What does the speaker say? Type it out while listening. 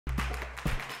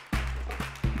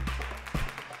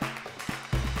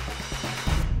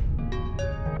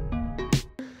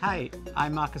Hi,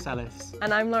 I'm Marcus Ellis.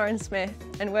 And I'm Lauren Smith,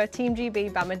 and we're Team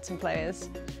GB badminton players.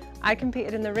 I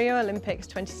competed in the Rio Olympics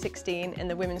 2016 in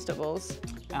the women's doubles.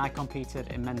 And I competed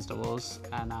in men's doubles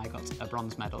and I got a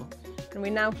bronze medal. And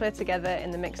we now play together in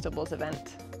the mixed doubles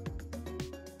event.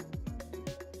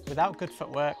 Without good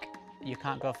footwork, you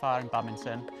can't go far in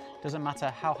badminton. Doesn't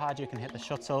matter how hard you can hit the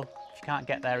shuttle, if you can't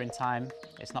get there in time,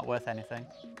 it's not worth anything.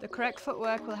 The correct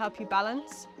footwork will help you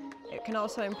balance. It can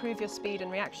also improve your speed and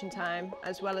reaction time,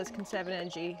 as well as conserving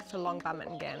energy for long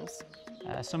badminton games.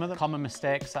 Some of the common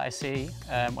mistakes that I see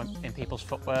in people's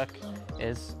footwork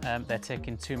is they're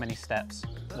taking too many steps.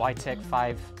 Why take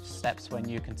 5 steps when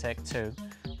you can take 2?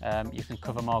 You can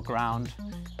cover more ground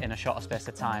in a shorter space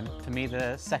of time. For me,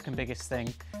 the second biggest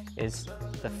thing is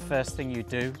the first thing you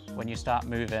do when you start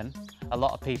moving. A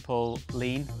lot of people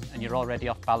lean and you're already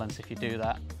off balance if you do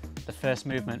that. The first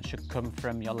movement should come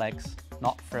from your legs,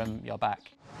 not from your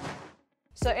back.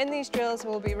 So in these drills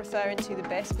we'll be referring to the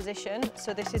base position,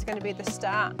 so this is going to be the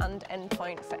start and end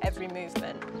point for every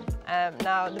movement.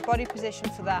 Now the body position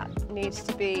for that needs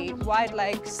to be wide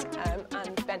legs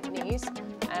and bent knees,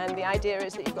 and the idea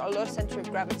is that you've got a low centre of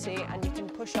gravity and you can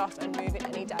push off and move in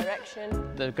any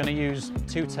direction. They're going to use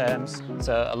 2 terms,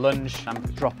 so a lunge, I'm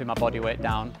dropping my body weight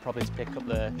down, probably to pick up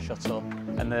the shuttle,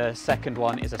 and the second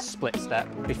one is a split step.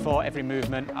 Before every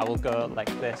movement I will go like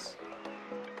this.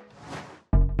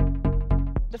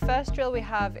 The first drill we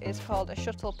have is called a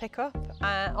shuttle pickup.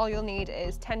 All you'll need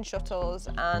is 10 shuttles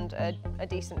and a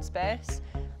decent space.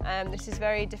 This is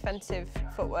very defensive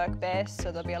footwork base,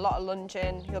 so there'll be a lot of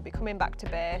lunging, you'll be coming back to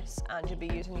base and you'll be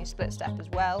using your split step as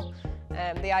well.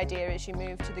 The idea is you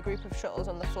move to the group of shuttles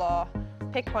on the floor,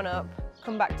 pick one up,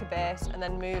 come back to base and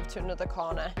then move to another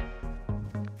corner.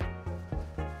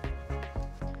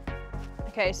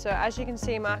 Okay, so as you can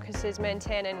see, Marcus is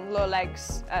maintaining low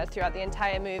legs throughout the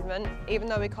entire movement. Even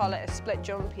though we call it a split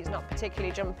jump, he's not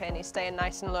particularly jumping, he's staying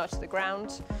nice and low to the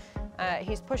ground.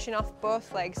 He's pushing off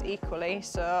both legs equally,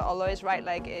 so although his right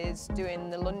leg is doing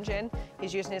the lunging,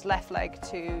 he's using his left leg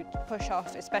to push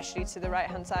off, especially to the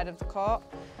right-hand side of the court,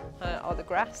 or the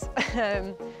grass.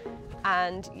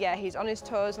 And yeah, he's on his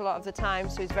toes a lot of the time,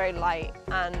 so he's very light,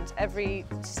 and every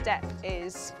step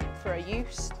is for a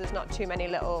use. There's not too many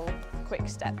little quick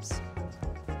steps.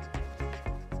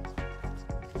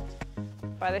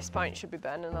 By this point, should be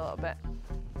burning a little bit.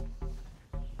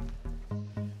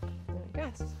 There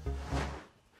he goes.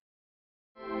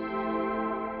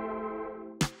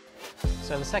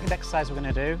 So the second exercise we're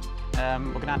going to do,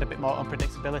 we're going to add a bit more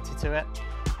unpredictability to it.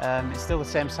 It's still the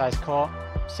same size court,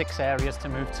 6 areas to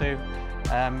move to,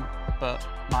 but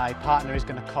my partner is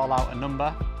going to call out a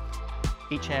number.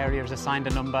 Each area is assigned a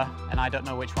number and I don't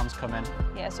know which one's coming.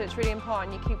 Yeah, so it's really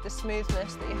important you keep the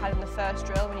smoothness that you had in the first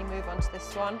drill when you move on to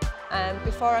this one.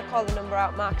 Before I call the number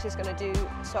out, Marcus is going to do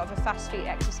sort of a fast feet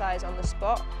exercise on the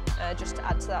spot, just to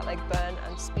add to that leg burn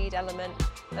and speed element.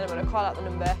 Then I'm going to call out the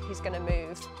number, he's going to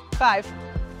move 5,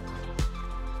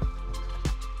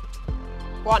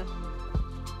 1,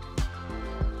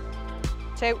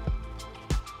 2,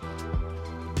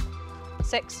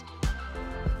 6,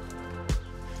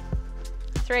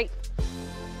 3,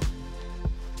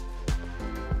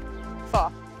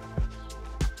 4.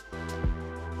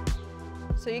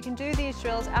 So you can do these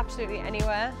drills absolutely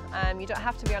anywhere. You don't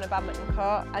have to be on a badminton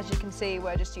court. As you can see,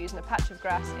 we're just using a patch of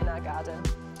grass in our garden.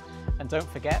 And don't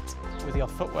forget, with your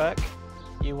footwork,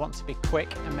 you want to be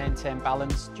quick and maintain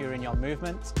balance during your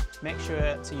movement. Make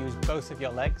sure to use both of your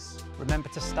legs. Remember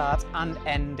to start and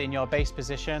end in your base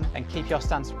position and keep your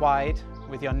stance wide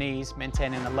with your knees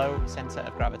maintaining a low centre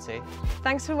of gravity.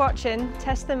 Thanks for watching.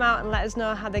 Test them out and let us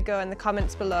know how they go in the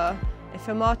comments below. And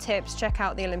for more tips, check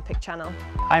out the Olympic channel.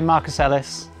 I'm Marcus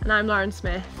Ellis. And I'm Lauren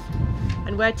Smith.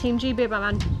 And we're Team GB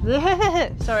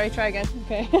badminton. Sorry, try again.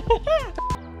 Okay.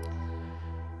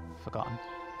 Forgotten.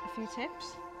 A few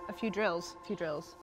tips? A few drills.